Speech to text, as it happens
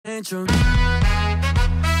adventure.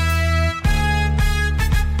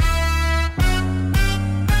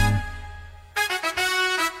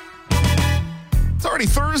 It's already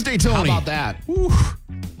Thursday, Tony. How about that? Whew,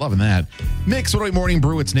 loving that. Mix 108 Morning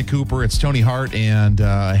Brew. It's Nick Cooper. It's Tony Hart. And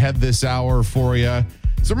I had this hour for you.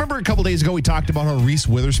 So remember a couple days ago we talked about how Reese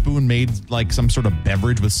Witherspoon made like some sort of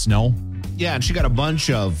beverage with snow? Yeah, and she got a bunch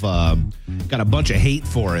of hate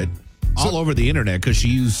for it all over the internet because she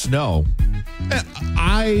used snow.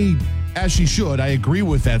 As she should, I agree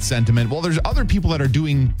with that sentiment. Well, there's other people that are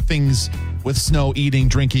doing things with snow, eating,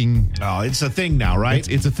 drinking. Oh, it's a thing now, right?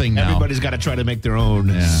 It's a thing now. Everybody's got to try to make their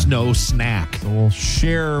own snow snack. So we'll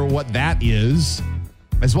share what that is,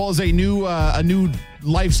 as well as a new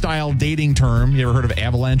lifestyle dating term. You ever heard of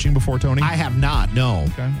avalanching before, Tony? I have not, no.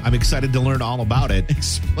 Okay. I'm excited to learn all about it.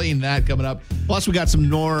 Explain that coming up. Plus, we got some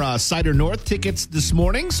more Cider North tickets this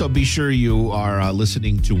morning, so be sure you are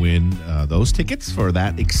listening to win those tickets for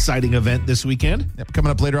that exciting event this weekend. Yep, coming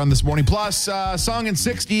up later on this morning. Plus, song in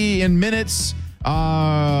 60 minutes.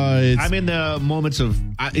 I'm in the moments of,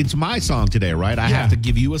 it's my song today, right? I have to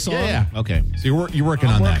give you a song? Yeah. Okay. So you're working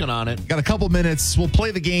on I'm that. working on it. Got a couple minutes. We'll play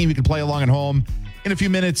the game. You can play along at home. In a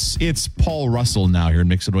few minutes, it's Paul Russell now here in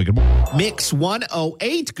Mix 108. Good morning. Mix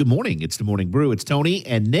 108. Good morning. It's the Morning Brew. It's Tony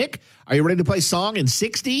and Nick. Are you ready to play Song in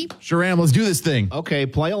 60? Sure am. Let's do this thing. Okay,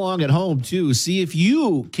 play along at home, too. See if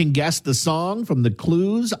you can guess the song from the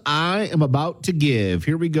clues I am about to give.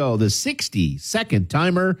 Here we go. The 60-second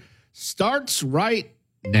timer starts right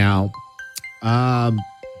now.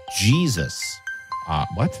 Jesus.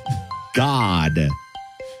 What? God.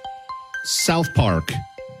 South Park.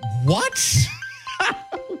 What?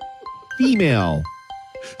 Female.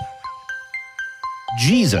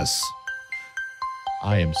 Jesus.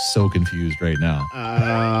 I am so confused right now.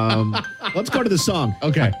 Let's go to the song.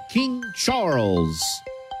 Okay. King Charles.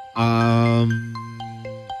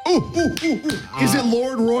 Is it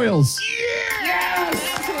Lord Royals?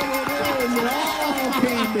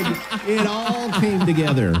 It all came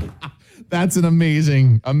together. That's an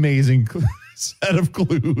amazing set of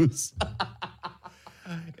clues.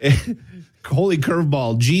 Holy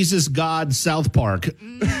curveball. Jesus, God, South Park.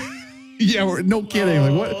 Yeah, no kidding.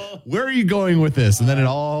 Like, what? Where are you going with this? And then it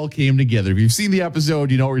all came together. If you've seen the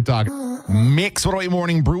episode, you know what we're talking. Mix 108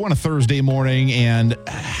 Morning Brew on a Thursday morning, and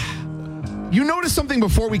you noticed something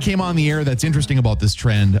before we came on the air that's interesting about this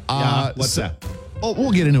trend. What's that? Oh,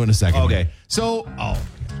 we'll get into it in a second. Okay. So,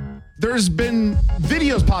 there's been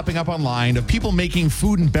videos popping up online of people making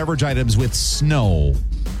food and beverage items with snow,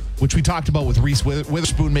 which we talked about with Reese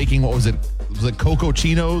Witherspoon making, what was it? Was it Coco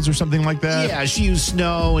Chinos or something like that? Yeah, she used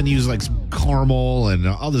snow and used like some caramel and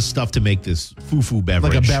all this stuff to make this foo-foo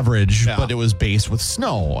beverage. Like a beverage, but it was based with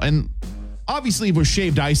snow. And obviously, if it was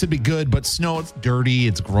shaved ice, it'd be good, but snow, it's dirty,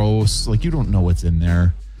 it's gross. Like, you don't know what's in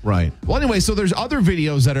there. Right. Well, anyway, so there's other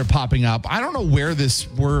videos that are popping up. I don't know where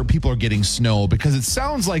people are getting snow, because it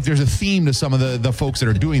sounds like there's a theme to some of the folks that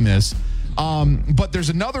are doing this. But there's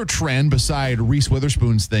another trend beside Reese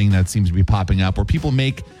Witherspoon's thing that seems to be popping up, where people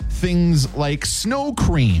make things like snow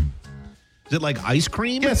cream. Is it like ice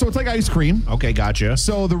cream? Yeah, so it's like ice cream. Okay, gotcha.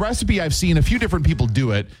 So the recipe, I've seen a few different people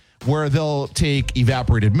do it, where they'll take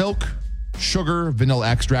evaporated milk, sugar, vanilla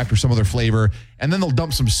extract, or some other flavor, and then they'll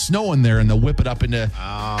dump some snow in there and they'll whip it up into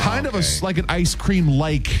kind of like an ice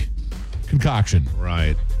cream-like concoction.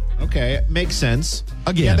 Right. Okay, makes sense.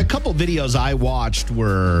 Again. Yeah, the couple videos I watched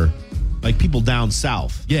were like people down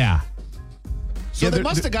south. Yeah. So they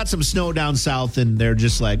must have got some snow down south, and they're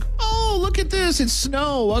just like, oh, look at this. It's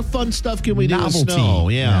snow. What fun stuff can we do with snow?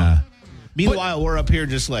 Yeah. Meanwhile, we're up here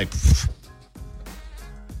just like...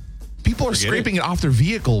 People are scraping it off their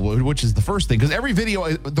vehicle, which is the first thing. Because every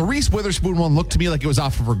video, the Reese Witherspoon one looked to me like it was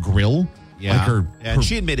off of her grill. Yeah. Like and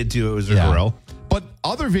she admitted to it was her grill. But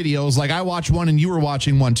other videos, like I watched one and you were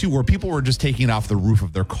watching one too, where people were just taking it off the roof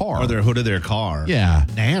of their car. Or their hood of their car. Yeah.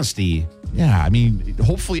 Nasty. Yeah, I mean,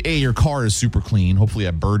 hopefully, your car is super clean. Hopefully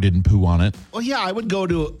a bird didn't poo on it. Well, yeah, I would go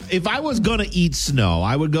to, if I was going to eat snow,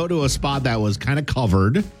 I would go to a spot that was kind of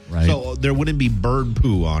covered. Right. So there wouldn't be bird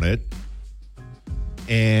poo on it.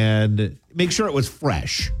 And make sure it was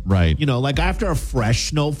fresh. Right. You know, like after a fresh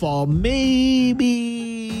snowfall, maybe,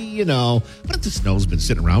 you know. But if the snow's been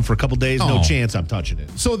sitting around for a couple days, no chance I'm touching it.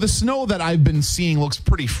 So the snow that I've been seeing looks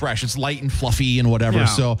pretty fresh. It's light and fluffy and whatever. Yeah.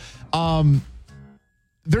 So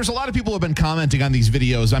there's a lot of people who have been commenting on these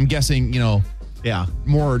videos. I'm guessing,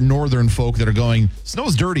 more northern folk that are going,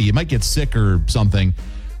 snow's dirty. You might get sick or something.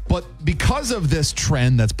 But because of this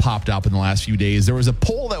trend that's popped up in the last few days, there was a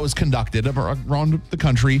poll that was conducted around the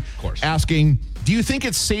country, of course, asking, do you think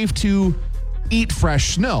it's safe to eat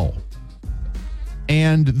fresh snow?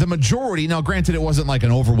 And the majority, now granted, it wasn't like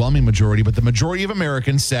an overwhelming majority, but the majority of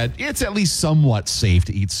Americans said it's at least somewhat safe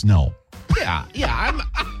to eat snow. Yeah.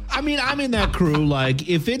 I'm in that crew. Like,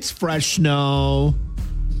 if it's fresh snow,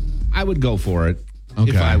 I would go for it.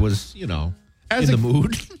 Okay. If I was, in the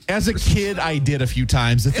mood. As a kid, I did a few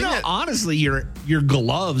times. The thing that, honestly, your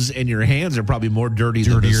gloves and your hands are probably more dirty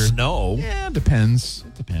than the snow. Yeah, it depends.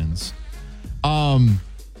 It depends. The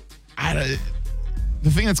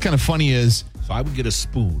thing that's kind of funny is, so I would get a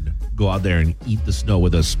spoon, go out there and eat the snow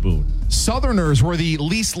with a spoon. Southerners were the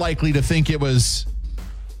least likely to think it was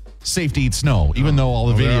safe to eat snow, even though all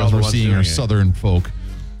the videos we're seeing are Southern folk.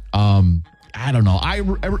 I don't know.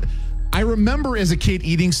 I remember as a kid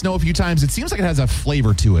eating snow a few times. It seems like it has a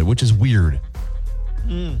flavor to it, which is weird.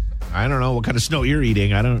 I don't know what kind of snow you're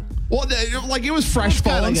eating. I don't. Well, like it was fresh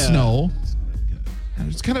falling snow.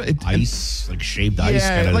 It's kind of ice, like shaved ice.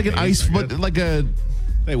 Yeah, kind of like an ice, but like a.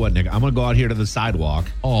 Tell you what, Nick, I'm going to go out here to the sidewalk.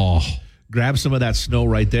 Oh. Grab some of that snow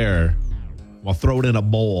right there. I'll throw it in a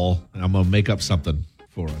bowl, and I'm going to make up something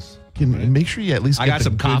for us. Make sure you at least I got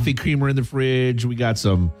some coffee creamer in the fridge.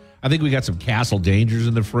 I think we got some Castle Dangers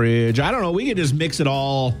in the fridge. I don't know. We could just mix it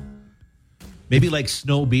all. Maybe like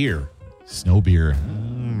snow beer. Snow beer.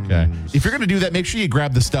 Okay. If you're going to do that, make sure you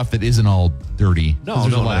grab the stuff that isn't all dirty. No,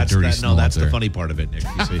 that's the funny part of it, Nick.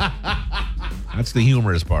 You see? That's the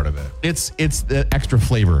humorous part of it. It's the extra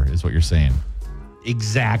flavor is what you're saying.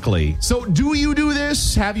 Exactly. So do you do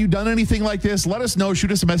this? Have you done anything like this? Let us know.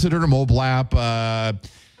 Shoot us a message on our mobile app.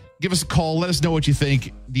 Give us a call. Let us know what you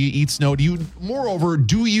think. Do you eat snow? Moreover,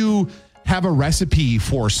 do you have a recipe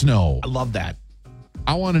for snow? I love that.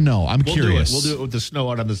 I want to know. I'm curious. We'll do it with the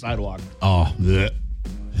snow out on the sidewalk. Oh.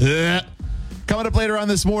 Coming up later on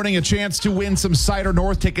this morning, a chance to win some Cider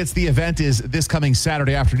North tickets. The event is this coming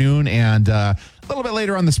Saturday afternoon. And a little bit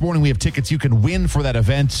later on this morning, we have tickets you can win for that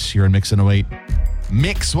event here in Mix 108.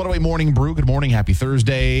 Mix 108 Morning Brew. Good morning. Happy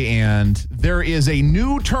Thursday. And there is a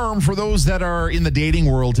new term for those that are in the dating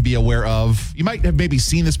world to be aware of. You might have maybe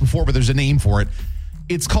seen this before, but there's a name for it.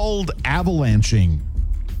 It's called avalanching.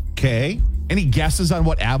 Okay. Any guesses on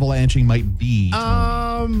what avalanching might be?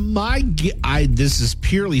 This is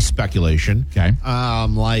purely speculation. Okay.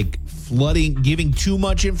 Like flooding, giving too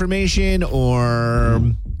much information, or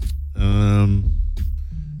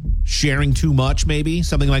sharing too much, maybe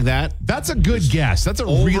something like that. That's a good guess. That's a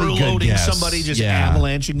really good guess. Overloading somebody, just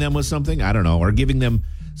avalanching them with something. I don't know, or giving them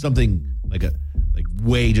something like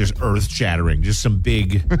way just earth shattering, just some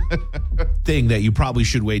big thing that you probably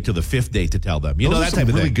should wait till the fifth date to tell them. Those that type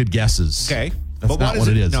of really thing. Good guesses. Okay. That's not what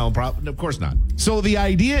it is. No, of course not. So the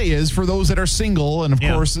idea is for those that are single, and of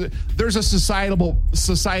course, there's a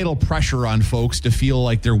societal pressure on folks to feel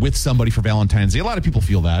like they're with somebody for Valentine's Day. A lot of people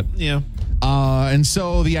feel that. Yeah. And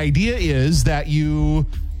so the idea is that you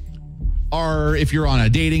are, if you're on a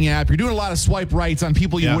dating app, you're doing a lot of swipe rights on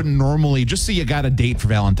people you wouldn't normally, just so you got a date for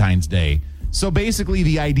Valentine's Day. So basically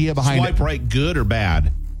the idea behind swipe right, good or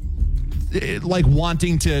bad? Like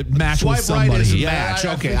wanting to match with somebody. Right is a match.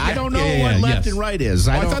 Okay. I don't know what left and right is.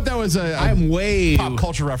 I thought that was I'm way pop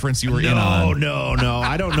culture reference you were in on. No.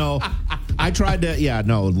 I don't know. I tried to,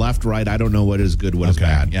 left, right. I don't know what is good, what is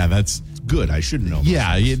bad. Yeah, that's good. I shouldn't know.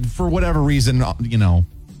 Yeah, for whatever reason,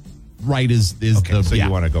 right is okay, so you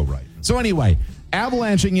want to go right. So anyway,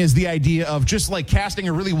 avalanching is the idea of just like casting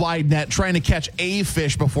a really wide net, trying to catch a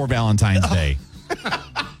fish before Valentine's Day.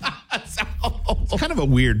 It's kind of a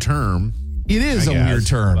weird term. It is a weird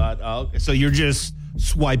term. But, so you're just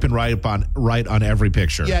swiping right on every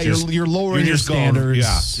picture. Yeah, you're lowering your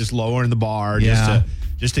standards. Just lowering the bar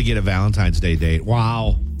just to get a Valentine's Day date.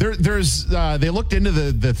 Wow. There's they looked into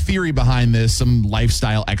the theory behind this, some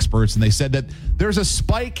lifestyle experts, and they said that there's a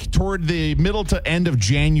spike toward the middle to end of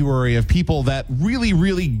January of people that really,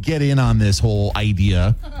 really get in on this whole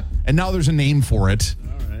idea. And now there's a name for it.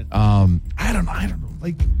 All right. I don't know.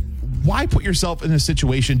 Like, why put yourself in a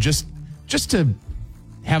situation just to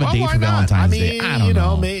have a date for Valentine's Day? I don't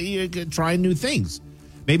know. Maybe you could try new things.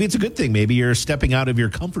 Maybe it's a good thing. Maybe you're stepping out of your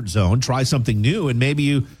comfort zone, try something new, and maybe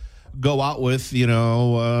you go out with,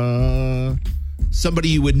 somebody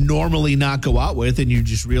you would normally not go out with, and you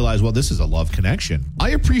just realize, well, this is a love connection.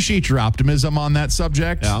 I appreciate your optimism on that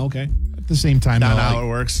subject. Yeah, okay. At the same time, not how it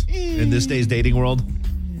works in this day's dating world.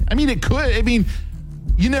 I mean, it could. I mean,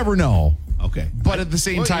 you never know. Okay. But at the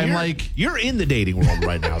same time, you're in the dating world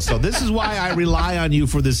right now. So this is why I rely on you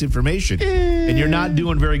for this information. And you're not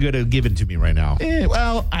doing very good at giving to me right now.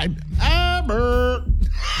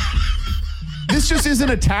 This just isn't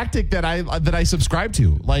a tactic that I subscribe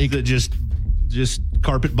to. Like just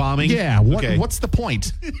carpet bombing. Yeah. What's the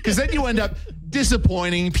point? Because then you end up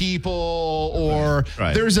disappointing people, or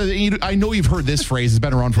Right. I know you've heard this phrase, it's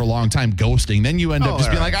been around for a long time, ghosting. Then you end up just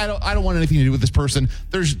being like, I don't want anything to do with this person.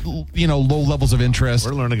 There's, low levels of interest.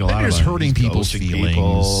 We're learning a lot about about just hurting these people's ghosting feelings.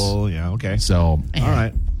 people. Yeah, okay. So, All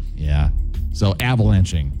right. yeah. So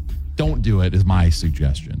avalanching, don't do it is my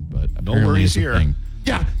suggestion. But apparently worries it's a here. thing.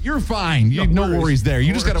 Yeah, you're fine. No worries there.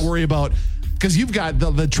 You just got to worry about, because you've got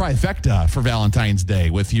the trifecta for Valentine's Day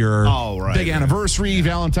with your big anniversary,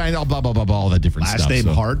 Valentine's, blah, blah, blah, blah, all that different Last stuff.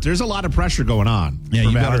 name part. There's a lot of pressure going on for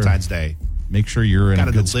you better Valentine's Day. Make sure you're in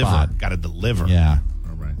a good spot. Got to deliver. Yeah.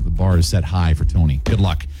 All right. The bar is set high for Tony. Good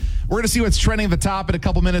luck. We're going to see what's trending at the top in a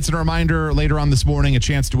couple minutes. And a reminder, later on this morning, a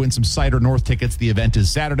chance to win some Cider North tickets. The event is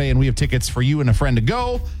Saturday, and we have tickets for you and a friend to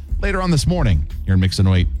go later on this morning here in Mix and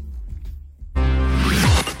Wait.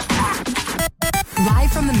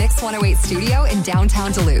 Live from the Mix 108 studio in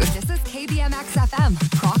downtown Duluth, this is KBMX FM,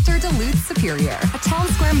 Proctor, Duluth, Superior, a town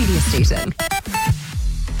square media station.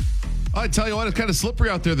 I tell you what, it's kind of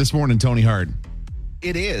slippery out there this morning, Tony Hart.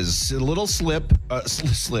 It is a little slip.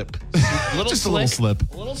 Slip. Just a little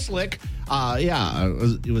slip. A little slick.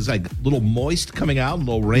 It was like a little moist coming out, a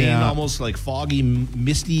little rain, almost like foggy,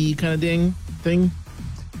 misty kind of thing.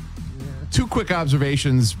 Two quick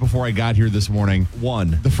observations before I got here this morning.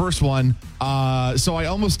 One. The first one, so I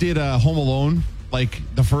almost did a Home Alone, like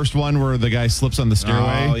the first one where the guy slips on the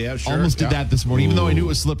stairway. Oh, yeah, sure. Almost did that this morning, even though I knew it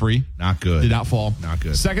was slippery. Not good. Did not fall. Not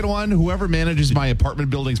good. Second one, whoever manages my apartment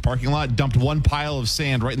building's parking lot dumped one pile of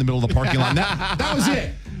sand right in the middle of the parking lot. That was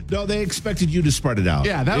it. No, they expected you to spread it out.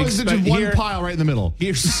 Yeah, that was just one pile right in the middle.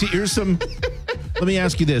 Here's some. Let me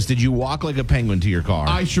ask you this: did you walk like a penguin to your car?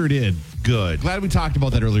 I sure did. Good. Glad we talked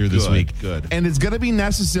about that earlier this week. Good. And it's going to be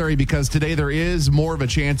necessary because today there is more of a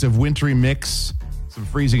chance of wintry mix, some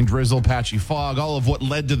freezing drizzle, patchy fog, all of what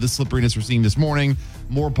led to the slipperiness we're seeing this morning.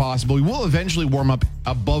 More possible. We will eventually warm up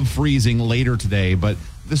above freezing later today, but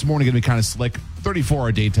this morning going to be kind of slick. 34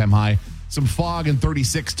 our daytime high. Some fog and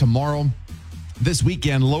 36 tomorrow. This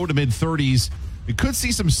weekend, low to mid 30s. We could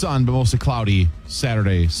see some sun, but mostly cloudy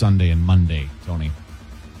Saturday, Sunday, and Monday, Tony.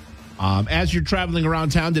 As you're traveling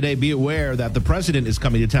around town today, be aware that the president is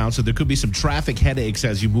coming to town, so there could be some traffic headaches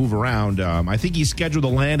as you move around. I think he's scheduled to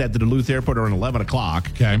land at the Duluth airport around 11 o'clock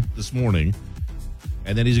this morning.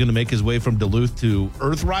 And then he's going to make his way from Duluth to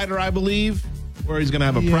Earth Rider, I believe, where he's going to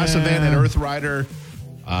have a press event at Earth Rider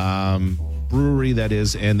Brewery, that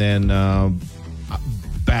is, and then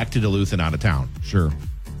back to Duluth and out of town. Sure.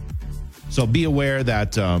 So be aware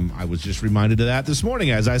that I was just reminded of that this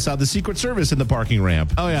morning as I saw the Secret Service in the parking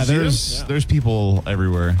ramp. Oh, yeah, there's people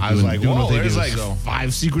everywhere. I was like, whoa, there's like so.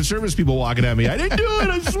 5 Secret Service people walking at me. I didn't do it,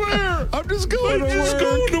 I swear. I'm just going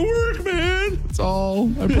to work, man. That's all,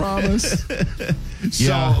 I promise.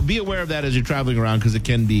 So be aware of that as you're traveling around because it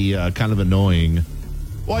can be kind of annoying.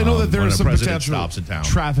 Well, I know that there are some potential stops in town.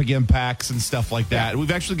 traffic impacts and stuff like that.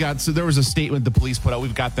 We've actually got, so there was a statement the police put out.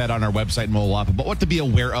 We've got that on our website in Moalapa, but what to be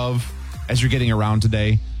aware of as you're getting around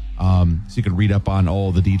today. So you can read up on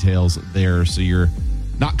all the details there so you're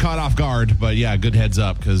not caught off guard, but yeah, good heads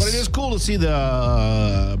up. But it is cool to see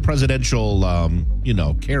the presidential,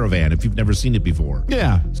 caravan if you've never seen it before.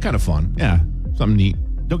 Yeah. It's kind of fun. Yeah, something neat.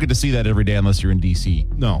 Don't get to see that every day unless you're in D.C.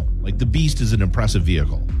 No, like the Beast is an impressive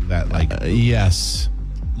vehicle. That yes.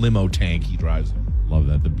 Limo tank he drives. Love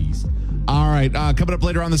that, the Beast. All right, coming up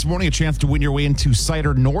later on this morning, a chance to win your way into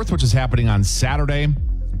Cider North, which is happening on Saturday.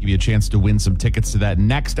 Give you a chance to win some tickets to that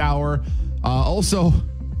next hour. Also,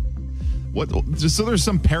 so there's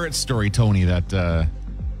some parrot story, Tony, that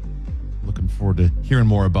looking forward to hearing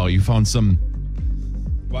more about. You found some.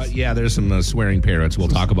 Well, yeah, there's some swearing parrots. We'll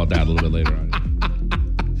talk about that a little bit later on.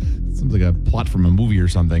 Sounds like a plot from a movie or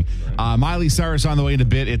something. Miley Cyrus on the way in a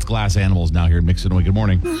bit. It's Glass Animals now here at Mix and Away. Good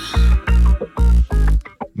morning.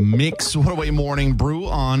 Mix What Away Morning Brew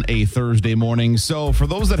on a Thursday morning. So for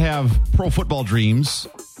those that have pro football dreams,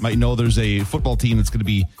 might know there's a football team that's going to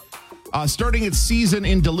be starting its season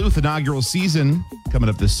in Duluth, inaugural season coming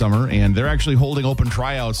up this summer, and they're actually holding open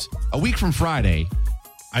tryouts a week from Friday.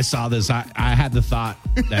 I saw this. I had the thought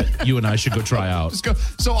that you and I should go try out. Just go.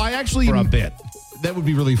 So I actually for a bit. That would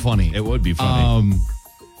be really funny. It would be funny.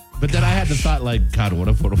 But then I had the thought, like, God, what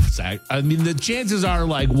if I mean, the chances are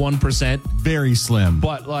like 1%. Very slim.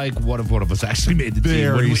 But like, what if us actually made the team?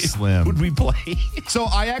 Very slim. Would we play? So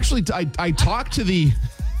I actually, I talked to the...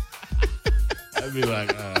 I'd be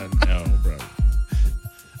like, no, bro.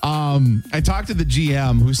 I talked to the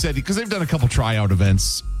GM who said, because they've done a couple tryout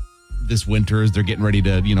events this winter as they're getting ready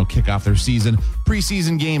to, kick off their season.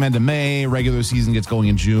 Preseason game end of May, regular season gets going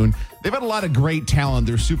in June. They've had a lot of great talent.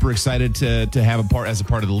 They're super excited to have a part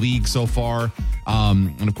of the league so far.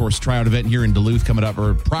 And of course, tryout event here in Duluth coming up,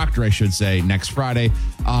 or Proctor, I should say, next Friday.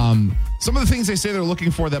 Some of the things they say they're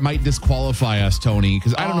looking for that might disqualify us, Tony,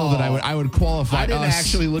 because I don't know that I would qualify. I didn't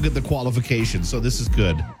actually look at the qualifications, so this is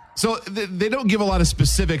good. So they don't give a lot of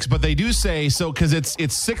specifics, but they do say so because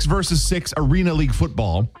it's 6 versus 6 Arena League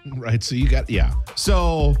football. Right. So you got,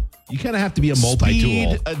 So you kind of have to be a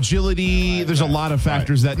multi-tool. Speed, agility. There's a lot of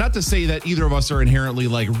factors that, not to say that either of us are inherently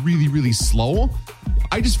like really, really slow.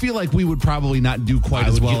 I just feel like we would probably not do quite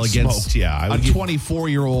as well against a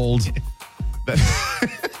 24-year-old.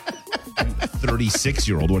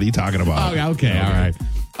 36-year-old. What are you talking about? Oh, okay. All right.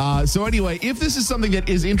 So anyway, if this is something that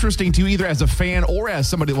is interesting to you either as a fan or as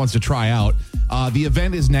somebody that wants to try out, the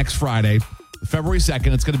event is next Friday, February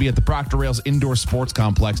 2nd. It's going to be at the Proctor Rails Indoor Sports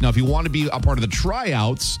Complex. Now, if you want to be a part of the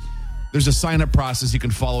tryouts, there's a sign-up process you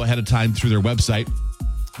can follow ahead of time through their website,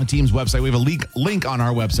 the team's website. We have a link on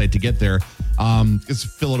our website to get there. Just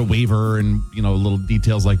fill out a waiver and, little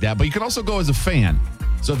details like that. But you can also go as a fan.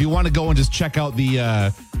 So if you want to go and just check out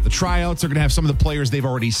the tryouts, they're going to have some of the players they've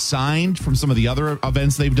already signed from some of the other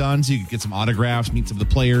events they've done. So you can get some autographs, meet some of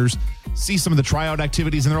the players, see some of the tryout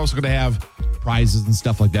activities. And they're also going to have prizes and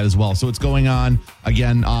stuff like that as well. So it's going on,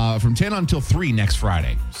 again, from 10 until 3 next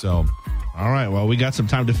Friday. So... All right. Well, we got some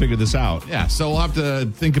time to figure this out. Yeah. So we'll have to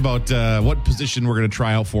think about what position we're going to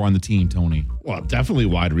try out for on the team, Tony. Well, definitely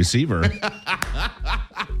wide receiver.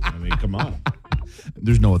 I mean, come on.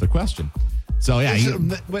 There's no other question. So, yeah.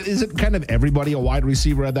 Is it kind of everybody a wide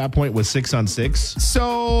receiver at that point with 6-on-6?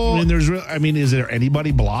 So, is there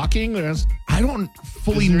anybody blocking? I don't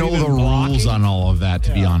fully know the rules on all of that,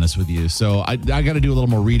 to be honest with you. So I got to do a little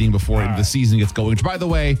more reading before the season gets going, which, by the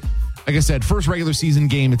way, like I said, first regular season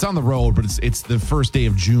game. It's on the road, but it's the first day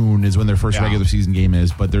of June is when their first regular season game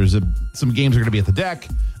is. But there's some games are going to be at the Deck.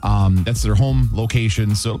 That's their home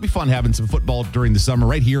location, so it'll be fun having some football during the summer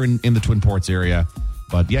right here in the Twin Ports area.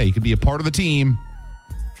 But yeah, you can be a part of the team.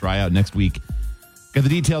 Try out next week. Got the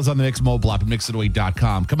details on the Mix mobile app at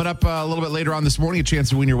mixit08.com. Coming up a little bit later on this morning, a chance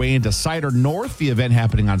to win your way into Cider North, the event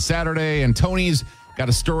happening on Saturday. And Tony's got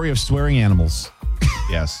a story of swearing animals.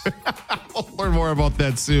 Yes. We'll learn more about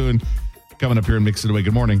that soon. Coming up here in Mix It Away.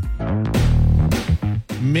 Good morning.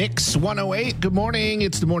 Mix 108. Good morning.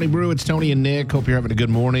 It's the Morning Brew. It's Tony and Nick. Hope you're having a good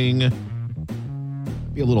morning.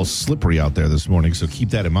 Be a little slippery out there this morning, so keep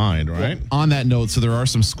that in mind, right? Well, on that note, so there are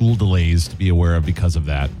some school delays to be aware of because of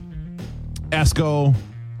that. Esco,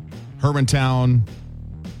 Hermantown,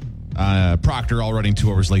 Proctor all running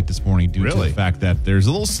 2 hours late this morning due to the fact that there's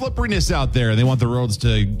a little slipperiness out there. They want the roads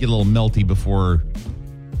to get a little melty before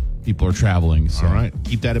people are traveling. So. All right.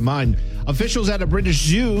 Keep that in mind. Officials at a British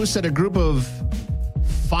zoo said a group of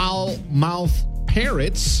foul-mouthed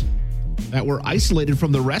parrots that were isolated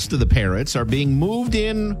from the rest of the parrots are being moved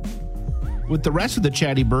in with the rest of the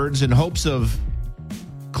chatty birds in hopes of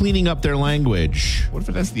cleaning up their language. What if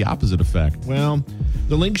it has the opposite effect? Well,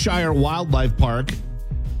 the Linkshire Wildlife Park,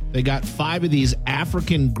 they got 5 of these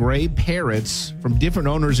African gray parrots from different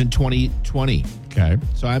owners in 2020. Okay.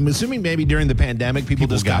 So I'm assuming maybe during the pandemic, people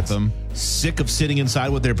just got them sick of sitting inside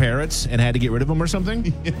with their parrots and had to get rid of them or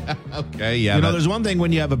something. Yeah, okay. Yeah. There's one thing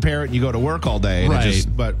when you have a parrot and you go to work all day. Right.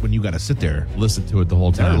 But when you got to sit there, listen to it the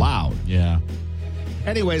whole time. They're loud. Yeah.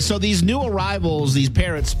 Anyway, so these new arrivals, these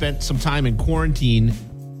parrots spent some time in quarantine.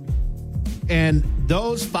 And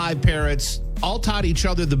those 5 parrots all taught each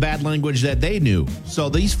other the bad language that they knew. So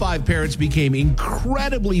these 5 parrots became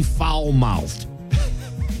incredibly foul-mouthed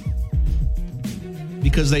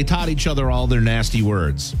because they taught each other all their nasty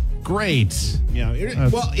words. Great. Yeah.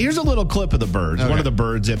 Well, here's a little clip of the birds. Okay. One of the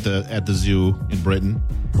birds at the zoo in Britain.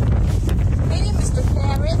 Hey, Mr.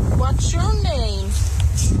 Parrot, what's your name?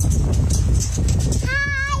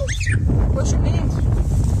 Hi. What's your name?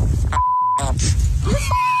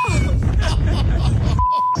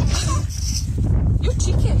 You're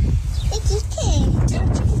cheeky.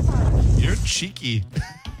 You're cheeky.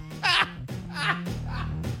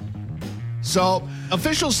 So,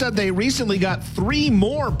 officials said they recently got 3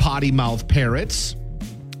 more potty-mouthed parrots.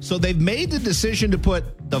 So they've made the decision to put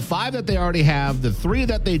the 5 that they already have, the 3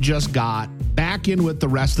 that they just got, back in with the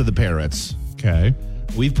rest of the parrots. Okay.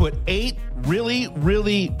 We've put 8 really,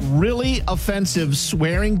 really, really offensive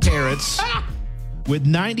swearing parrots with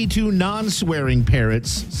 92 non-swearing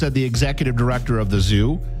parrots, said the executive director of the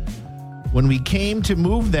zoo. When we came to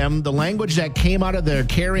move them, the language that came out of their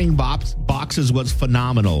carrying boxes was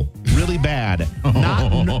phenomenal. Really bad.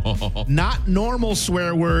 Not normal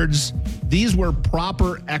swear words. These were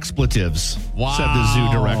proper expletives, said the zoo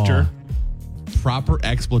director. proper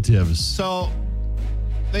expletives. So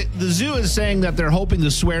the zoo is saying that they're hoping the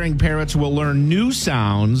swearing parrots will learn new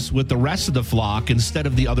sounds with the rest of the flock instead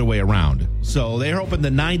of the other way around. So they're hoping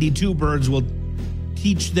the 92 birds will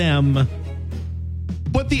teach them.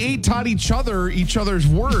 But the 8 taught each other's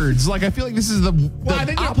words. Like, I feel like this is the Well, I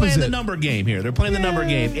think they're playing the number game here. They're playing the number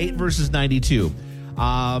game, 8 versus 92.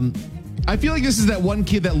 I feel like this is that one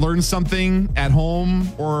kid that learns something at home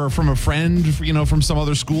or from a friend, from some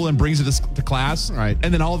other school and brings it to class. Right.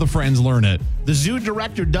 And then all the friends learn it. The zoo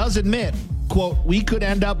director does admit, quote, "We could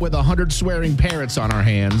end up with 100 swearing parrots on our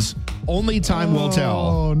hands. Only time will tell."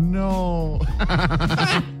 Oh, no.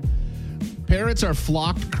 Parrots are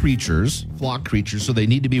flock creatures, so they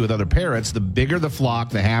need to be with other parrots. The bigger the flock,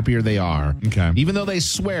 the happier they are. Okay. Even though they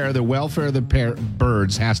swear, the welfare of the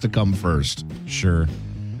birds has to come first. Sure.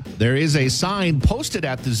 There is a sign posted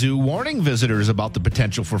at the zoo warning visitors about the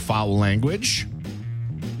potential for foul language.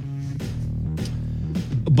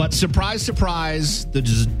 But surprise, surprise, the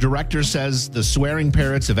director says the swearing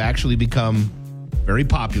parrots have actually become very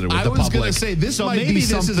popular with the public. I was going to say, this so might maybe be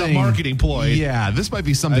this is a something- marketing ploy. Yeah, this might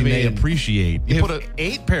be something they appreciate. You If put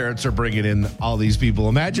 8 parrots are bringing in all these people,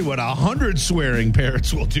 imagine what 100 swearing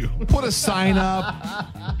parrots will do. put a sign up.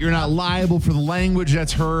 You're not liable for the language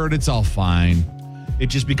that's heard. It's all fine. It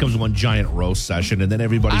just becomes one giant roast session, and then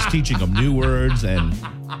everybody's teaching them new words, and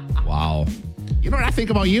wow. You know what I think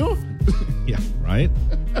about you? Yeah, right?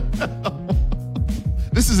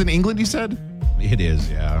 This is in England, you said? It is,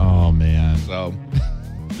 yeah. Oh, man. So,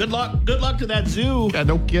 good luck to that zoo. Yeah,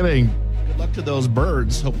 no kidding. Good luck to those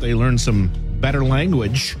birds. Hope they learn some better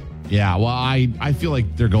language. Yeah, well, I feel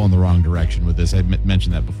like they're going the wrong direction with this. I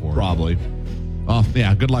mentioned that before. Probably. Oh,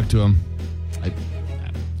 yeah, good luck to them.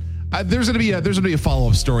 There's gonna be a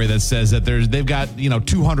follow-up story that says that they've got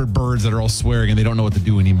 200 birds that are all swearing and they don't know what to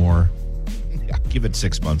do anymore. Yeah, give it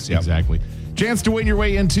 6 months. Yeah, Exactly. Chance to win your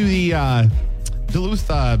way into the Duluth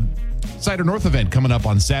Cider North event coming up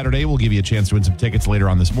on Saturday. We'll give you a chance to win some tickets later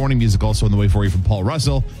on this morning. Music also on the way for you from Paul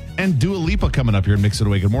Russell and Dua Lipa coming up here in Mix It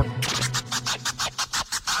Away. Good morning.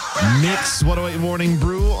 Mix 108 Morning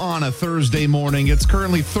Brew on a Thursday morning. It's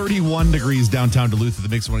currently 31 degrees downtown Duluth at the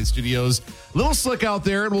Mix 108 Studios. A little slick out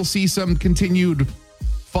there, and we'll see some continued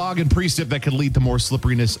fog and precip that could lead to more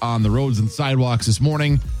slipperiness on the roads and sidewalks this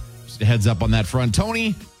morning. Just a heads up on that front.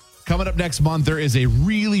 Tony, coming up next month, there is a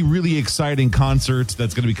really, really exciting concert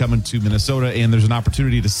that's going to be coming to Minnesota, and there's an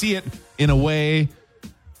opportunity to see it in a way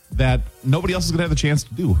that nobody else is going to have the chance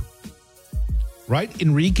to do. Right?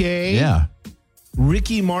 Enrique. Yeah.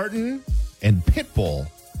 Ricky Martin and Pitbull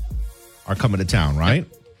are coming to town, right?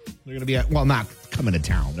 They're going to be not coming to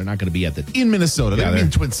town. They're not going to be at the In Minnesota. Yeah, They're they're-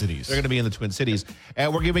 in Twin Cities. They're going to be in the Twin Cities.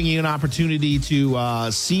 And we're giving you an opportunity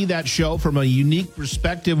to see that show from a unique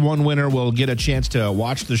perspective. One winner will get a chance to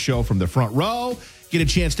watch the show from the front row, get a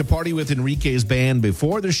chance to party with Enrique's band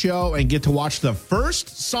before the show, and get to watch the first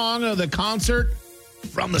song of the concert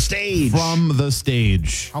from the stage. From the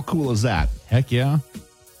stage. How cool is that? Heck yeah.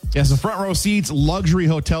 Yeah, so front row seats, luxury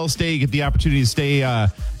hotel stay. You get the opportunity to stay at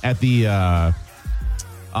the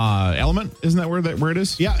Element. Isn't that where it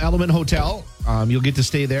is? Yeah, Element Hotel. You'll get to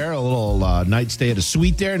stay there, a little night stay at a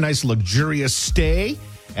suite there. Nice luxurious stay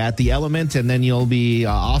at the Element, and then you'll be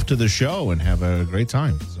off to the show and have a great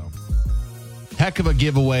time. So, Heck of a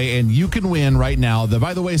giveaway, and you can win right now.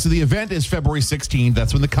 By the way, so the event is February 16th.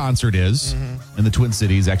 That's when the concert is in the Twin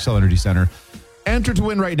Cities, Xcel Energy Center. Enter to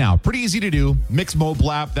win right now. Pretty easy to do. Mix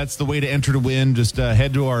mobile app. That's the way to enter to win. Just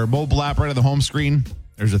head to our mobile app right on the home screen.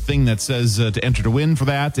 There's a thing that says to enter to win for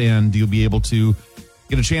that, and you'll be able to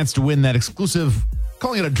get a chance to win that exclusive,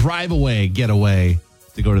 calling it a drive-away getaway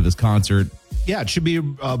to go to this concert. yeah, it should be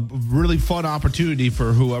a really fun opportunity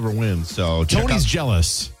for whoever wins. So, check Tony's out-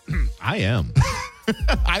 jealous. I am.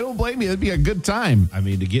 I don't blame you. It'd be a good time. I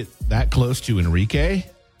mean, to get that close to Enrique,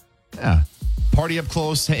 Yeah. Party up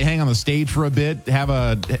close, hang on the stage for a bit, have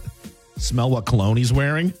a... smell what cologne he's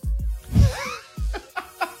wearing.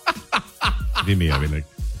 Give me, hey,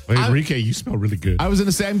 Enrique, you smell really good. I was going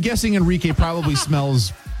to say, I'm guessing Enrique probably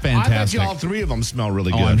smells fantastic. I bet you all three of them smell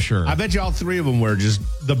really good. I'm sure. I bet you all three of them were just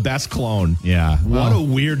the best cologne. Yeah. What a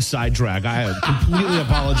weird sidetrack. I completely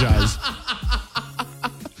apologize.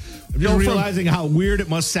 I'm just realizing how weird it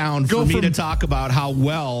must sound for me to talk about how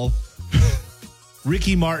well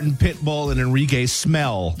Ricky Martin, Pitbull, and Enrique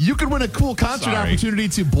smell. You could win a cool concert Sorry. opportunity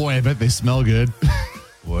too. Boy, I bet they smell good.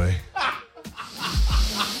 Boy.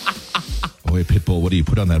 Boy, Pitbull, what do you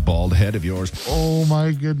put on that bald head of yours? Oh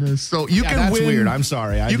my goodness! So you can that's win. weird. I'm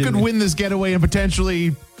sorry. You could win this getaway and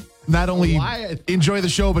potentially not only enjoy the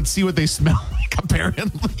show but see what they smell like.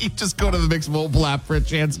 Apparently, just go to the Mix mobile app for a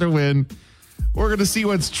chance to win. We're going to see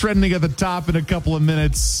what's trending at the top in a couple of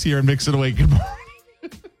minutes here in Mix It Away. Good morning.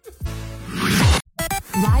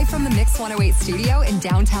 Live from the Mix 108 studio in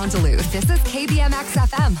downtown Duluth, this is KBMX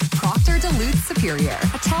FM, Proctor Duluth Superior,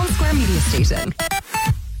 a town square media station.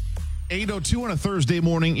 8:02 on a Thursday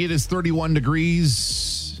morning. It is 31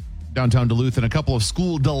 degrees downtown Duluth and a couple of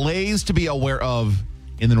school delays to be aware of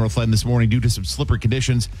in the Northland this morning due to some slippery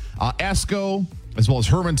conditions. Esco, as well as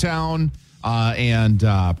Hermantown and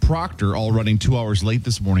Proctor, all running 2 hours late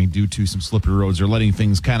this morning due to some slippery roads. They're letting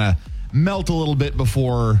things kind of melt a little bit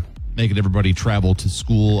before making everybody travel to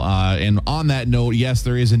school. And on that note, yes,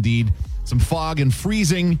 there is indeed some fog and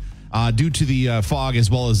freezing due to the fog, as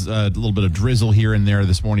well as a little bit of drizzle here and there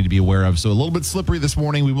this morning to be aware of. So a little bit slippery this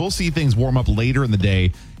morning. We will see things warm up later in the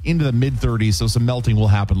day into the mid-30s. So some melting will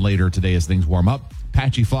happen later today as things warm up.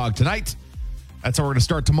 Patchy fog tonight. That's how we're going to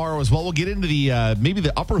start tomorrow as well. We'll get into the maybe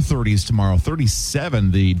the upper 30s tomorrow.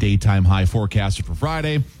 37, the daytime high forecasted for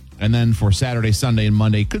Friday. And then for Saturday, Sunday, and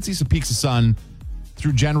Monday, could see some peaks of sun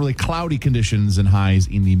through generally cloudy conditions and highs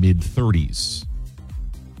in the mid-30s.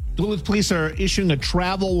 Duluth police are issuing a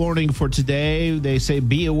travel warning for today. They say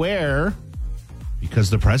be aware because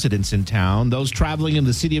the president's in town. Those traveling in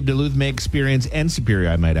the city of Duluth may experience, and Superior,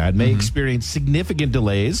 I might add, may experience significant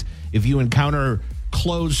delays if you encounter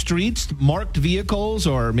closed streets, marked vehicles,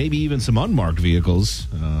 or maybe even some unmarked vehicles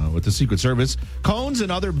with the Secret Service. Cones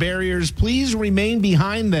and other barriers, please remain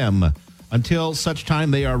behind them until such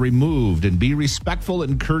time they are removed, and be respectful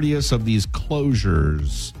and courteous of these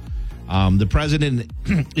closures. The president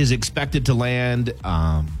is expected to land,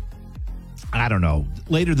 I don't know,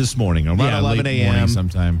 later this morning, around 11 a.m.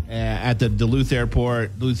 sometime at the Duluth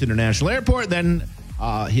Airport, Duluth International Airport. Then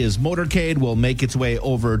his motorcade will make its way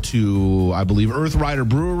over to, I believe, Earth Rider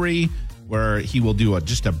Brewery, where he will do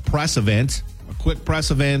just a press event, a quick press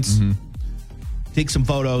event, take some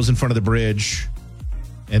photos in front of the bridge,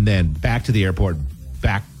 and then back to the airport,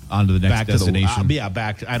 back onto the next destination.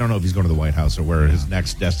 Back. I don't know if he's going to the White House or where his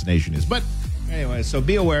next destination is. But anyway, so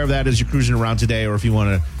be aware of that as you're cruising around today, or if you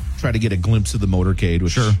want to try to get a glimpse of the motorcade,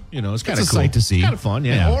 which, it's kind of cool. Sight to see. Kind of fun,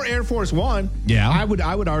 yeah. Or Air Force One. Yeah. I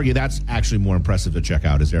would argue that's actually more impressive to check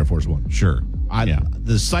out is Air Force One. Sure.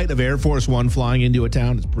 The sight of Air Force One flying into a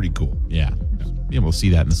town is pretty cool. Yeah. We'll see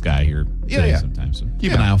that in the sky here today sometime. So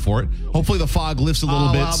keep an eye out for it. Hopefully the fog lifts a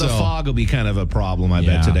little bit. Well, the fog will be kind of a problem, I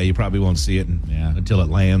bet, today. You probably won't see it until it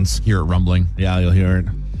lands. Hear it rumbling. Yeah, you'll hear it.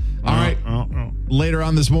 All right. Later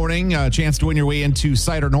on this morning, a chance to win your way into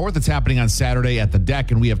Cider North. It's happening on Saturday at the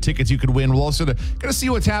Deck, and we have tickets you could win. We'll also going to see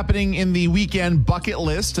what's happening in the weekend bucket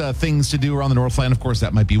list, things to do around the Northland. Of course,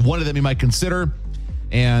 that might be one of them you might consider.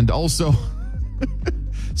 And also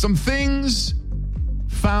some things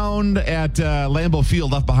found at Lambeau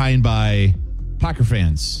Field left behind by Packer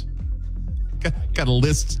fans. Got a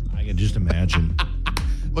list. I can just imagine.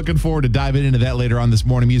 Looking forward to diving into that later on this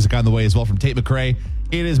morning. Music on the way as well from Tate McRae.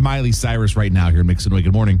 It is Miley Cyrus right now here in Mix 108.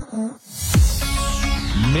 Good morning.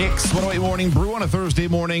 Mix 108 Morning Brew on a Thursday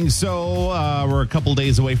morning. So we're a couple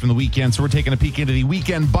days away from the weekend. So we're taking a peek into the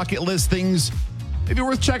weekend bucket list things maybe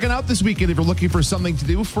worth checking out this weekend if you're looking for something to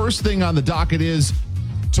do. First thing on the docket is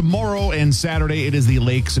tomorrow and Saturday. It is the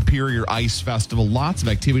Lake Superior Ice Festival. Lots of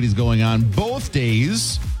activities going on both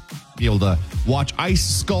days. Be able to watch ice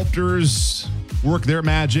sculptors work their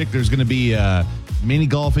magic. There's going to be mini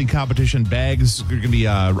golfing competition, bags. There's going to be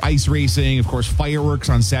ice racing, of course, fireworks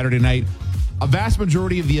on Saturday night. A vast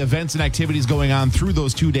majority of the events and activities going on through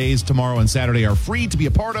those 2 days, tomorrow and Saturday, are free to be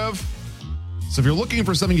a part of. So if you're looking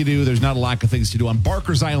for something to do, there's not a lack of things to do on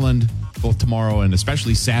Barker's Island, both tomorrow and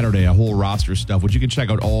especially Saturday, a whole roster of stuff, which you can check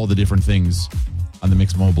out all the different things on the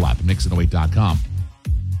Mix mobile app at mix108.com.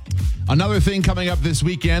 Another thing coming up this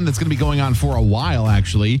weekend that's going to be going on for a while,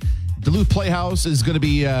 actually. Duluth Playhouse is going to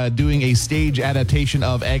be doing a stage adaptation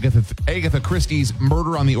of Agatha Christie's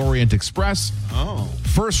Murder on the Orient Express. Oh.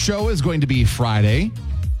 First show is going to be Friday.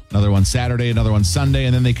 Another one Saturday, another one Sunday,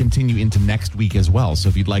 and then they continue into next week as well. So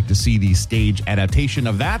if you'd like to see the stage adaptation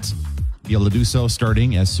of that, be able to do so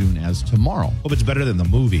starting as soon as tomorrow. Hope it's better than the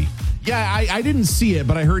movie. Yeah, I didn't see it,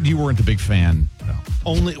 but I heard you weren't a big fan. No.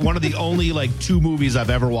 One of the only like 2 movies I've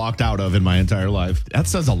ever walked out of in my entire life. That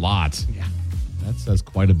says a lot. Yeah. That says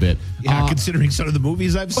quite a bit. Yeah, considering some of the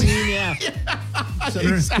movies I've seen, yeah.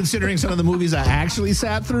 Considering some of the movies I actually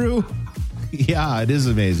sat through, yeah, it is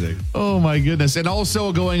amazing. Oh, my goodness. And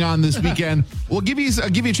also going on this weekend, we'll give you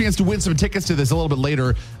a chance to win some tickets to this a little bit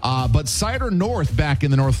later. But Cider North back in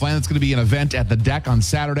the Northland, it's going to be an event at the Deck on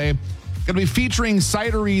Saturday. Going to be featuring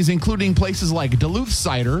cideries, including places like Duluth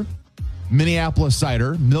Cider, Minneapolis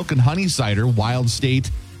Cider, Milk and Honey Cider, Wild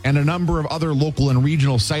State, and a number of other local and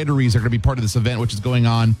regional cideries are going to be part of this event, which is going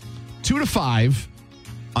on 2 to 5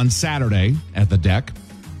 on Saturday at the Deck.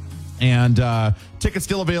 And tickets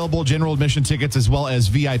still available, general admission tickets as well as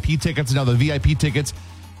VIP tickets. Now, the VIP tickets,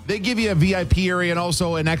 they give you a VIP area and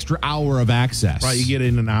also an extra hour of access. Right, you get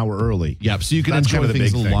in an hour early. Yep, so you can That's enjoy kind of the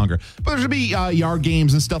things a big little thing. longer. But there's going to be yard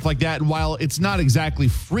games and stuff like that. And while it's not exactly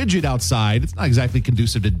frigid outside, it's not exactly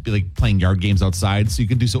conducive to like playing yard games outside. So you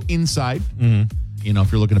can do so inside. Mm-hmm. You know,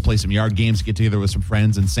 if you're looking to play some yard games, get together with some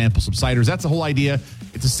friends and sample some ciders. That's the whole idea.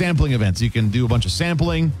 It's a sampling event. So you can do a bunch of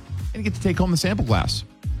sampling and you get to take home the sample glass.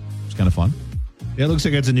 It's kind of fun. Yeah, it looks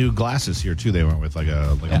like it's a new glasses here, too. They went with like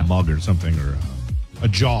a mug or something, or a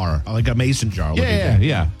jar, like a mason jar.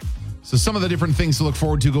 Yeah. So some of the different things to look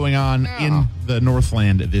forward to going on in the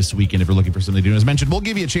Northland this weekend if you're looking for something to do. As mentioned, we'll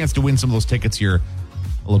give you a chance to win some of those tickets here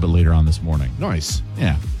a little bit later on this morning. Nice.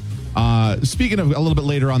 Yeah. Speaking of a little bit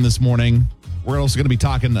later on this morning, we're also going to be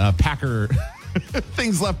talking Packer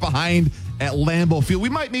things left behind at Lambeau Field. We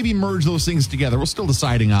might maybe merge those things together. We're still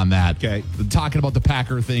deciding on that. Okay. Talking about the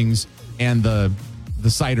Packer things and the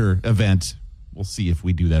cider event. We'll see if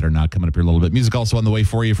we do that or not coming up here a little bit. Music also on the way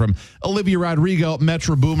for you from Olivia Rodrigo,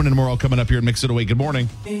 Metro Boomin, and more all coming up here at Mix It Away. Good morning.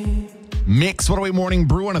 Mix What Away Morning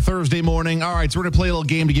Brew on a Thursday morning. All right, so we're going to play a little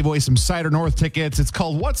game to give away some Cider North tickets. It's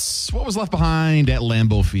called What Was Left Behind at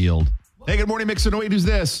Lambeau Field. Hey, good morning, Mix It Away. Who's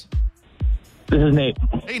this? This is Nate.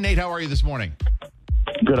 Hey, Nate, how are you this morning?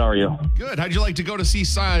 Good, how are you? Good. How'd you like to go to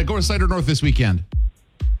Cider North this weekend?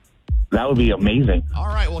 That would be amazing. All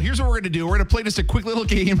right, well, here's what we're going to do. We're going to play just a quick little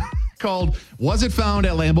game called Was It Found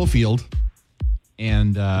at Lambeau Field?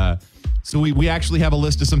 And so we actually have a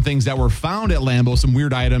list of some things that were found at Lambeau, some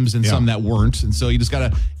weird items and some that weren't. And so you just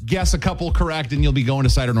got to guess a couple correct, and you'll be going to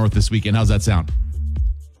Cider North this weekend. How's that sound?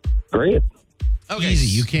 Great. Okay. Easy.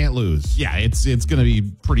 You can't lose. Yeah, it's going to be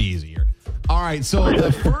pretty easy here. All right, so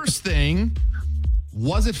the first thing,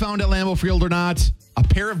 was it found at Lambeau Field or not? A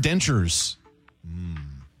pair of dentures.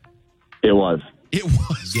 It was. It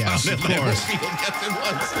was. Yes, found of at Lambeau course. Field. Yes, it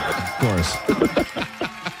was. Of course.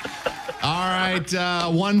 All right,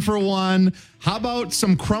 1 for 1. How about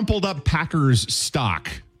some crumpled up Packers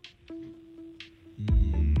stock?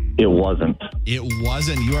 It wasn't. It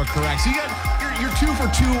wasn't. You are correct. So you're 2 for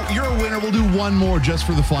 2. You're a winner. We'll do one more just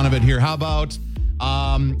for the fun of it here. How about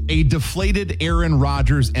a deflated Aaron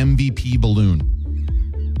Rodgers MVP balloon?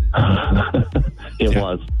 It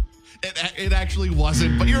was. It actually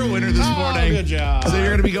wasn't, but you're a winner this morning. Good job. So you're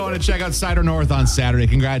going to be going to check out Cider North on Saturday.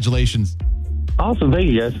 Congratulations. Awesome. Thank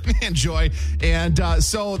you, guys. Enjoy. And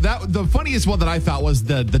so the funniest one that I thought was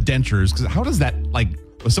the dentures. Because how does that,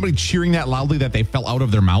 was somebody cheering that loudly that they fell out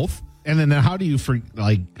of their mouth? And then how do you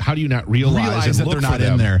not realize that and they're look not for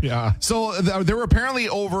them? in there? Yeah. So there were apparently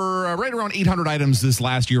over right around 800 items this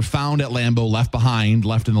last year found at Lambeau, left behind,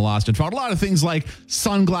 left in the lost and found. A lot of things like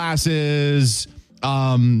sunglasses,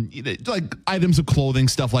 like items of clothing,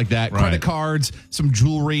 stuff like that, credit cards, some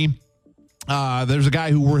jewelry. There's a guy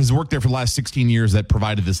who has worked there for the last 16 years that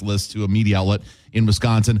provided this list to a media outlet in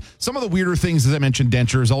Wisconsin. Some of the weirder things, as I mentioned,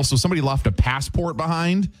 dentures. Also, somebody left a passport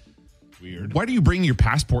behind. Weird. Why do you bring your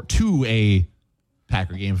passport to a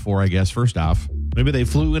Packer game for, I guess, first off? Maybe they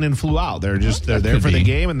flew in and flew out. They're there for the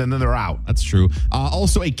game, and then they're out. That's true.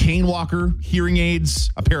 Also, a cane walker, hearing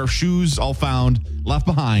aids, a pair of shoes, all found left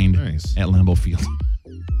behind at Lambeau Field.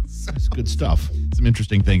 That's good stuff. Some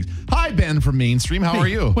interesting things. Hi, Ben from Mainstream. How are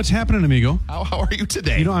you? What's happening, amigo? How are you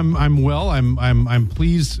today? You know, I'm well. I'm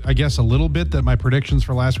pleased, I guess, a little bit that my predictions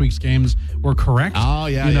for last week's games were correct. Oh,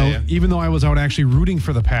 yeah, yeah. Even though I was out actually rooting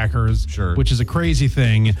for the Packers, which is a crazy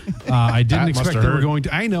thing. I didn't expect they were going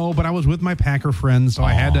to. I know, but I was with my Packer friends, so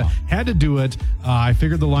I had to do it. I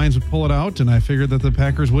figured the Lions would pull it out, and I figured that the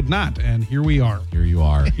Packers would not. And here we are. Here you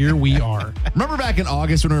are. Here we are. Remember back in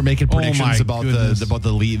August when we were making predictions about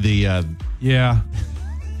the lead? Yeah.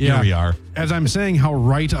 Here we are. As I'm saying how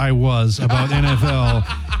right I was about NFL,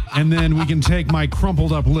 and then we can take my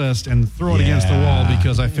crumpled up list and throw it against the wall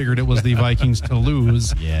because I figured it was the Vikings to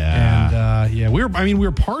lose. Yeah. And we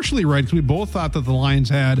were partially right because we both thought that the Lions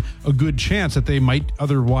had a good chance that they might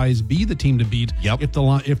otherwise be the team to beat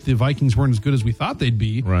if the Vikings weren't as good as we thought they'd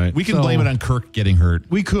be. Right. We can blame it on Kirk getting hurt.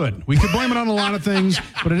 We could blame it on a lot of things,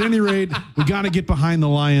 but at any rate, we got to get behind the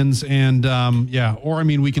Lions and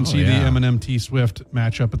we can see the Eminem T Swift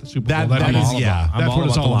matchup at the Super Bowl. That's what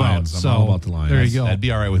it's all about. I'm all about the Lions. There you go. That'd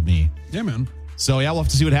be all right with me. Yeah, man. So, we'll have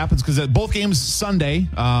to see what happens because both games Sunday,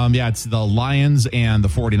 it's the Lions and the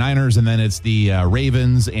 49ers, and then it's the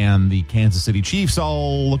Ravens and the Kansas City Chiefs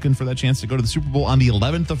all looking for that chance to go to the Super Bowl on the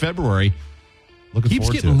 11th of February. Looking Keeps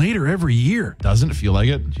forward getting to it. later every year. Doesn't it feel like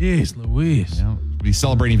it? Jeez Louise. Yeah. be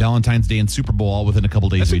celebrating Valentine's Day and Super Bowl all within a couple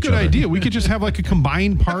days That's of a each good other. idea. We could just have like a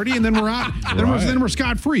combined party, and then we're out. Then we're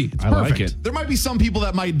scot-free. It's I perfect. like it. There might be some people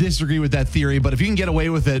that might disagree with that theory, but if you can get away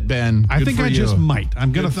with it, Ben, I think I just might.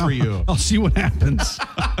 I'm gonna Good for you. I'll see what happens.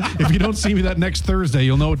 If you don't see me that next Thursday,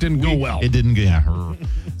 you'll know it didn't go well. It didn't. Yeah.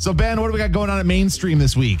 So Ben, what do we got going on at Mainstream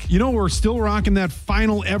this week? You know, we're still rocking that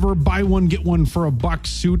final ever buy one, get one for $1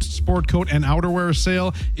 suit, sport coat, and outerwear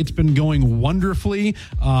sale. It's been going wonderfully.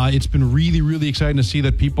 It's been really, really exciting to see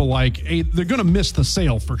that people they're going to miss the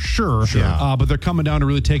sale for sure. But they're coming down to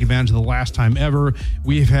really take advantage of the last time ever.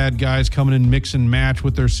 We've had guys coming in mix and match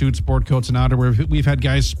with their suits, sport coats, and outerwear. We've had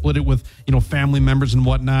guys split it with, family members and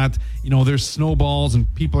whatnot. There's snowballs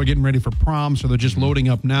and people are getting ready for prom, so they're just loading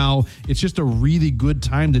up now. It's just a really good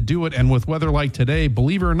time to do it. And with weather like today,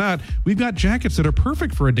 believe it or not, we've got jackets that are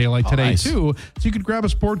perfect for a day like today too. So you could grab a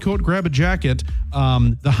sport coat, grab a jacket.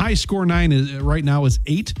 The high score 9 right now is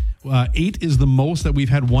 8. 8 is the most that we've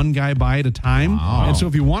had one guy buy at a time. Wow. And so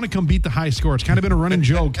if you want to come beat the high score, it's kind of been a running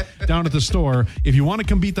joke down at the store. If you want to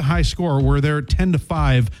come beat the high score, we're there 10 to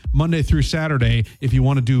 5 Monday through Saturday if you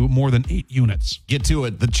want to do more than 8 units. Get to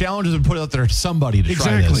it. The challenge is to put out there to somebody to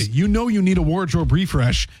try this. You need a wardrobe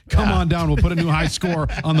refresh. Come on down. We'll put a new high score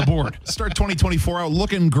on the board. Start 2024 out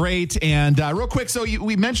looking great. And real quick, so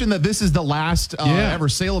we mentioned that this is the last ever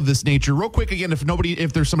sale of this nature. Real quick, again,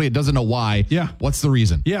 if there's somebody that doesn't know why, what's the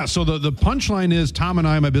reason? Yeah, so the punchline is Tom and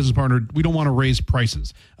I, my business partner, we don't want to raise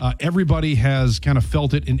prices. Everybody has kind of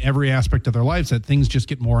felt it in every aspect of their lives that things just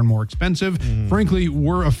get more and more expensive. Frankly,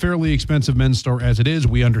 we're a fairly expensive men's store as it is.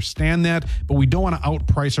 We understand that, but we don't want to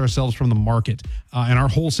outprice ourselves from the market. And our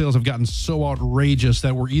wholesales have gotten so outrageous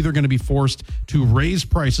that we're either going to be forced to raise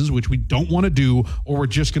prices, which we don't want to do, or we're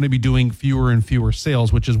just going to be doing fewer and fewer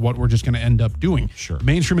sales, which is what we're just going to end up doing. Sure.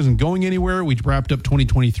 Mainstream isn't going anywhere. We wrapped up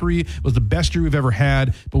 2023. It was the best year we've ever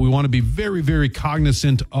had, but we want to be very, very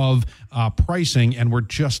cognizant of pricing, and we're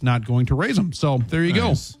just not going to raise them. So there you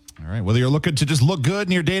go. All right. Whether you're looking to just look good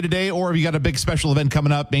in your day-to-day or if you got a big special event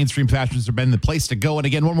coming up, Mainstream Fashions have been the place to go. And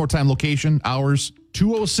again, one more time, location, hours.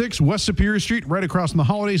 206 West Superior Street, right across from the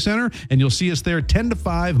Holiday Center. And you'll see us there 10 to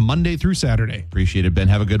 5, Monday through Saturday. Appreciate it, Ben.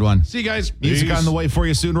 Have a good one. See you guys. Music on the way for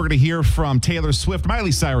you soon. We're going to hear from Taylor Swift,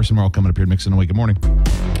 Miley Cyrus tomorrow coming up here at Mix and Awake. Good morning.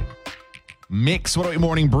 Mix 108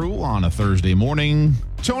 Morning Brew on a Thursday morning.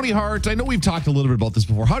 Tony Hart, I know we've talked a little bit about this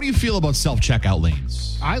before. How do you feel about self-checkout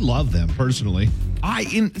lanes? I love them personally.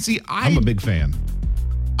 I'm a big fan.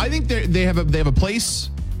 I think they have a place.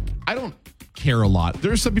 I don't care a lot.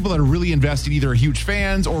 There's some people that are really invested, either huge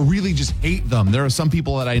fans or really just hate them. There are some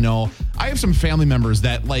people that I know. I have some family members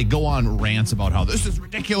that go on rants about how this is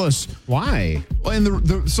ridiculous. Why?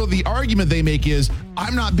 And so the argument they make is,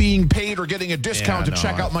 I'm not being paid or getting a discount to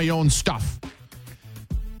check out my own stuff.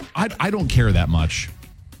 I don't care that much.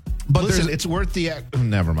 But listen, it's worth the...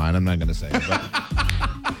 Never mind. I'm not going to say it.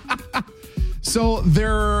 But. So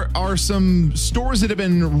there are some stores that have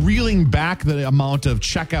been reeling back the amount of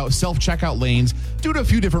self-checkout lanes due to a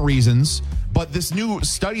few different reasons. But this new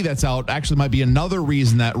study that's out actually might be another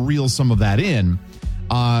reason that reels some of that in.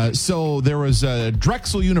 So there was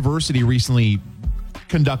Drexel University recently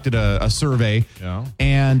conducted a survey,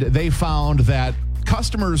 and they found that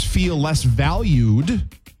customers feel less valued,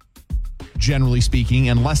 generally speaking,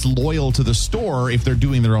 and less loyal to the store if they're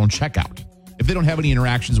doing their own checkout. If they don't have any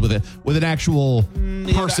interactions with an actual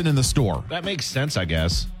person in the store. That makes sense, I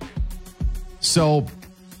guess. So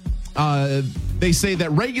they say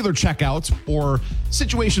that regular checkouts or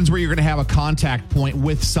situations where you're going to have a contact point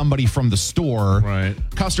with somebody from the store, right,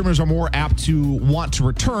 customers are more apt to want to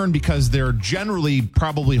return because they're generally,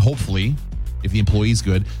 probably, hopefully, if the employee's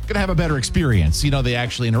good, going to have a better experience. They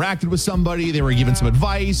actually interacted with somebody, they were given some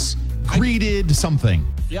advice, greeted, something.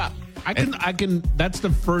 Yeah. I can. That's the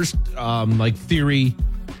first theory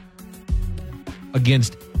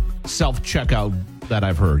against self-checkout that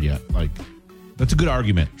I've heard yet. That's a good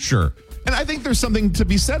argument. Sure. And I think there's something to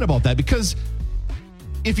be said about that, because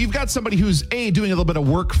if you've got somebody who's doing a little bit of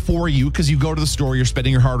work for you, because you go to the store, you're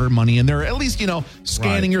spending your hard-earned money, and they're at least,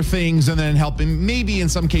 scanning your things and then helping, maybe in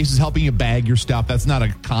some cases helping you bag your stuff. That's not a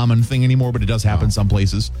common thing anymore, but it does happen some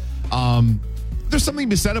places. There's something to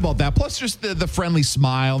be said about that. Plus just the friendly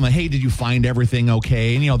smile and the, hey, did you find everything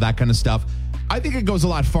okay? And, that kind of stuff. I think it goes a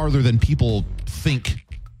lot farther than people think.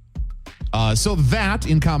 So that,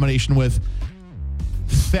 in combination with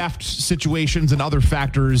theft situations and other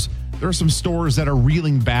factors, there are some stores that are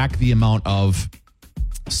reeling back the amount of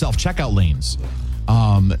self-checkout lanes.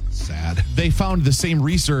 Sad. They found the same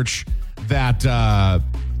research that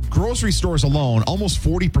grocery stores alone, almost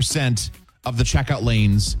 40% of the checkout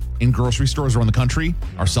lanes in grocery stores around the country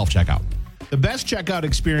are self-checkout. The best checkout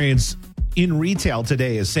experience in retail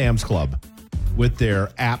today is Sam's Club with their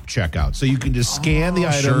app checkout. So you can just scan the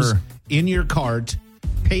items sure. in your cart,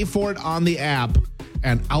 pay for it on the app,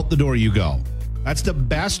 and out the door you go. That's the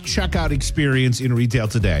best checkout experience in retail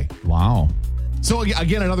today. Wow. So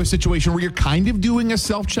again, another situation where you're kind of doing a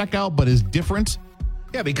self-checkout, but is different.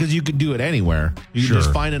 Yeah, because you can do it anywhere. You can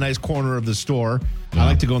just find a nice corner of the store. I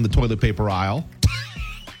like to go in the toilet paper aisle.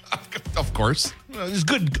 Of course. There's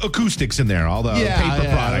good acoustics in there, all the paper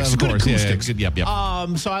products. Of Good course. acoustics. Yep.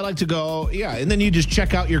 So I like to go, and then you just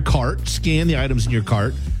check out your cart, scan the items in your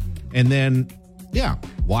cart, and then,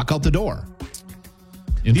 walk out the door.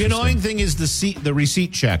 The annoying thing is the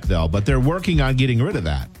receipt check, though, but they're working on getting rid of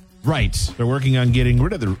that. Right. They're working on getting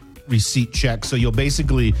rid of the receipt check, so you'll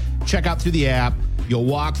basically check out through the app. You'll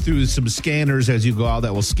walk through some scanners as you go out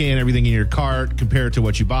that will scan everything in your cart, compare it to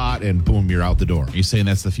what you bought, and boom, you're out the door. Are you saying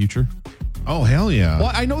that's the future? Oh, hell yeah.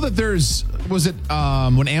 Well, I know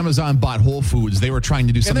that when Amazon bought Whole Foods, they were trying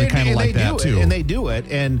to do something kind of like that too. And they do it.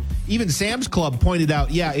 And even Sam's Club pointed out,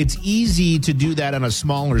 it's easy to do that on a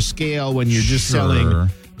smaller scale when you're just selling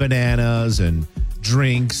bananas and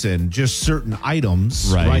drinks and just certain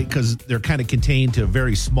items, right? Because they're kind of contained to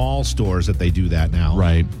very small stores that they do that now.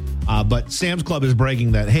 Right. But Sam's Club is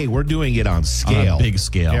bragging that, hey, we're doing it on scale. On a big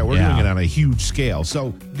scale. Yeah, we're doing it on a huge scale. So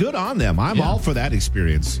good on them. I'm all for that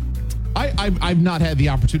experience. I've not had the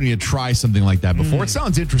opportunity to try something like that before. It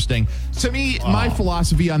sounds interesting. To me, my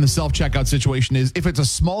philosophy on the self-checkout situation is if it's a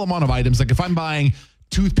small amount of items, like if I'm buying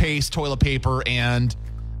toothpaste, toilet paper, and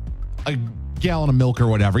a gallon of milk or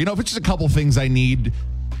whatever, if it's just a couple things I need,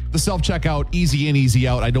 the self-checkout, easy in, easy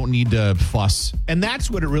out. I don't need to fuss. And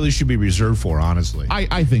that's what it really should be reserved for, honestly.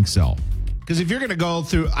 I think so. Because if you're going to go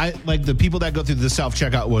through, like the people that go through the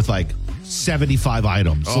self-checkout with like 75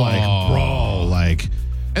 items,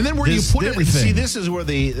 and then where do you put everything? See, this is where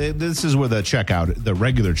the checkout, the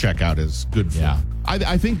regular checkout, is good for. Yeah,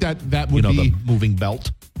 I think that would be the moving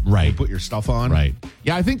belt. Right. You put your stuff on. Right.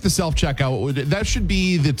 Yeah, I think the self-checkout, that should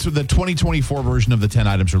be the 2024 version of the 10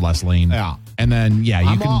 items or less lane. Yeah. And then,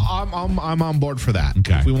 I'm on board for that.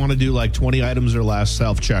 Okay. If we want to do like 20 items or less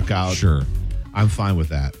self-checkout. Sure. I'm fine with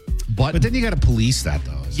that. But then you got to police that,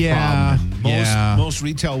 though. Most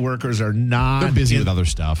retail workers are not. They're busy with other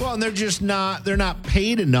stuff. Well, and they're not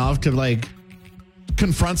paid enough to like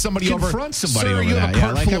confront somebody over. Sir, you have a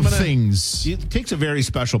cart full of things. It takes a very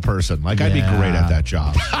special person. Like I'd be great at that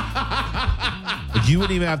job. Like, you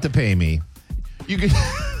wouldn't even have to pay me. You could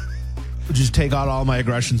just take out all my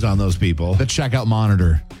aggressions on those people. The checkout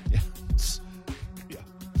monitor.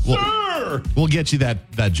 Sure. We'll get you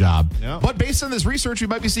that job. Yeah. But based on this research, we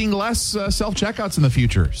might be seeing less self-checkouts in the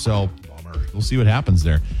future. So we'll see what happens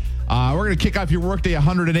there. We're going to kick off your workday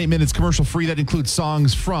 108 minutes commercial free. That includes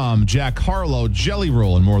songs from Jack Harlow, Jelly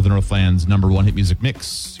Roll, and more than Northland's #1 hit music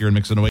mix here in Mix 108.